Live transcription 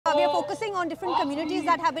we are focusing on different communities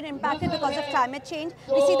that have been impacted because of climate change.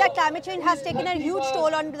 We see that climate change has taken a huge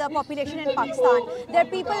toll on the population in Pakistan. There are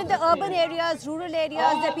people in the urban areas, rural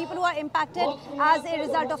areas, there are people who are impacted as a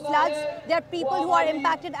result of floods. There are people who are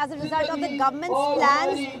impacted as a result of the government's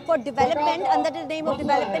plans for development under the name of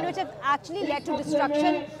development, which have actually led to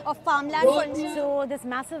destruction of farmland, for instance. So this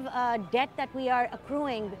massive debt that we are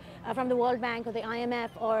accruing from the World Bank or the IMF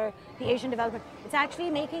or the Asian Development, it's actually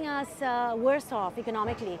making us worse off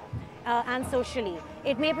economically and socially.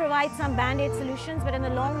 It may provide some band-aid solutions, but in the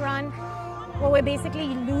long run, what we're basically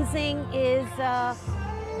losing is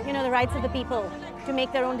the rights of the people to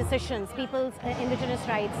make their own decisions, people's indigenous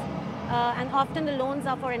rights. And often the loans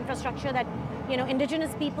are for infrastructure that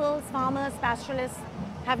indigenous peoples, farmers, pastoralists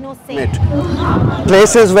have no say.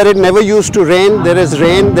 Places where it never used to rain, there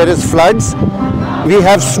is floods. We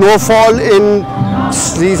have snowfall in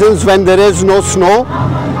seasons when there is no snow,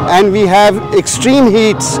 and we have extreme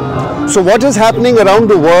heats. So what is happening around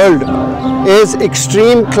the world is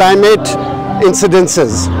extreme climate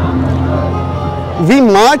incidences. We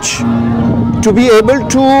march to be able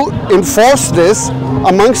to enforce this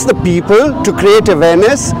amongst the people, to create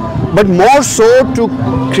awareness, but more so to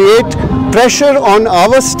create pressure on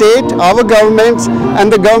our state, our governments,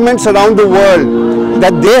 and the governments around the world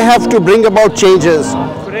that they have to bring about changes.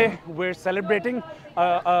 Today we're celebrating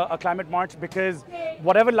a climate march because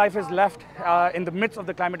whatever life is left in the midst of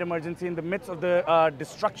the climate emergency, in the midst of the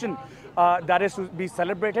destruction, that is to be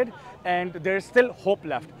celebrated, and there's still hope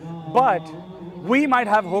left. But we might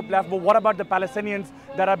have hope left, but what about the Palestinians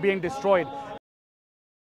that are being destroyed?